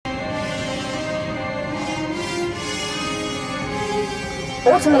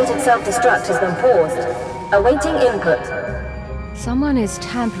Automated self-destruct has been paused. Awaiting input. Someone is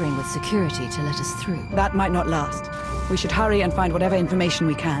tampering with security to let us through. That might not last. We should hurry and find whatever information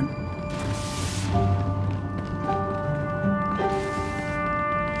we can.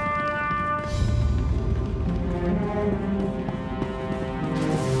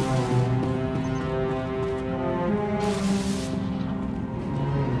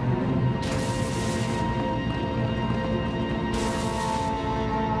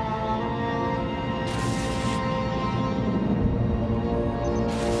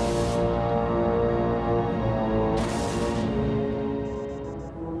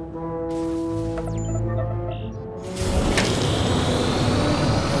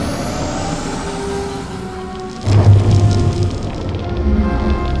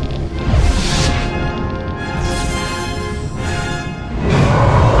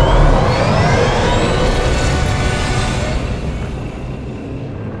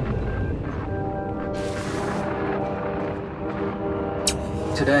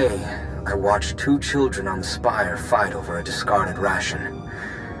 Today, I watched two children on the Spire fight over a discarded ration.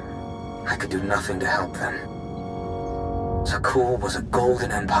 I could do nothing to help them. Zakuul was a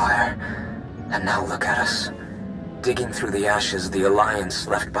golden empire, and now look at us, digging through the ashes the Alliance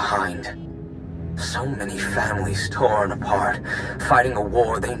left behind. So many families torn apart, fighting a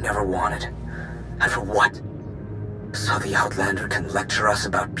war they never wanted. And for what? So the Outlander can lecture us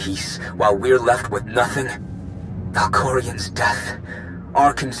about peace while we're left with nothing? Valkorian's death,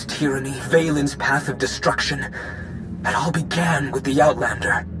 Arkan's tyranny, Valen's path of destruction. It all began with the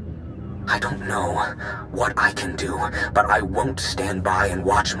Outlander. I don't know what I can do, but I won't stand by and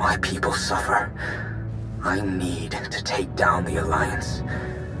watch my people suffer. I need to take down the Alliance.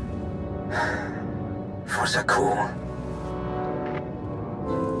 For Zakuul.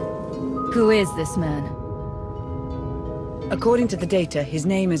 Who is this man? According to the data, his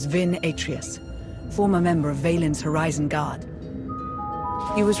name is Vin Atreus, former member of Valen's Horizon Guard.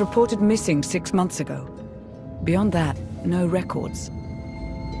 He was reported missing 6 months ago. Beyond that, no records.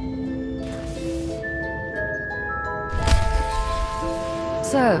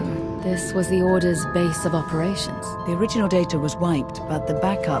 So, this was the Order's base of operations. The original data was wiped, but the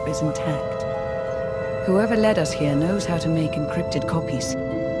backup is intact. Whoever led us here knows how to make encrypted copies.